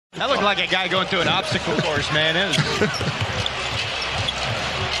That looked like a guy going through an obstacle course, man.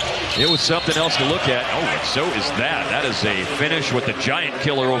 It was something else to look at. Oh, and so is that. That is a finish with the giant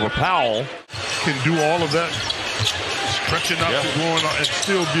killer over Powell. Can do all of that, stretching out the going on, and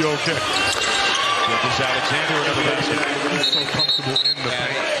still be okay. Gilgeous Alexander, another basket. He's so comfortable in the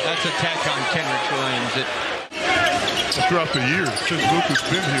paint. That's a tech on Kenrich Williams. Throughout the years, since Luka's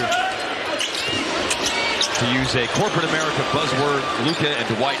been here. To use a corporate America buzzword, Luka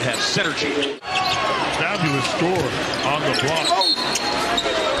and Dwight have synergy. Fabulous score on the block.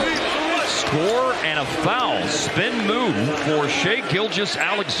 Score and a foul. Spin move for Shai Gilgeous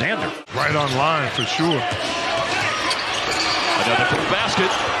Alexander. Right on line for sure. Another quick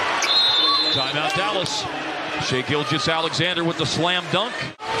basket. Timeout Dallas. Shai Gilgeous Alexander with the slam dunk.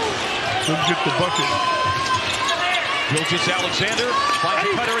 Couldn't get the bucket. Gilgeous Alexander finds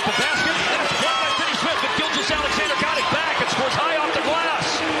a cutter at the basket. That's blocked by Finney Smith, but Gilgeous Alexander got it back and scores high off the glass.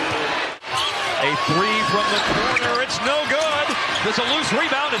 A three from the corner. It's no good. There's a loose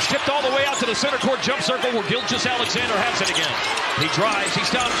rebound. It's tipped all the way out to the center court jump circle where Gilgeous Alexander has it again. He drives, he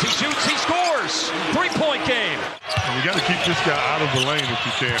stops, he shoots, he scores. 3-point game. And you got to keep this guy out of the lane if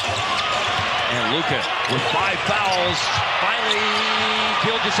you can. And Luka with 5 fouls. Finally,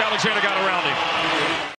 Gilgeous Alexander got around him.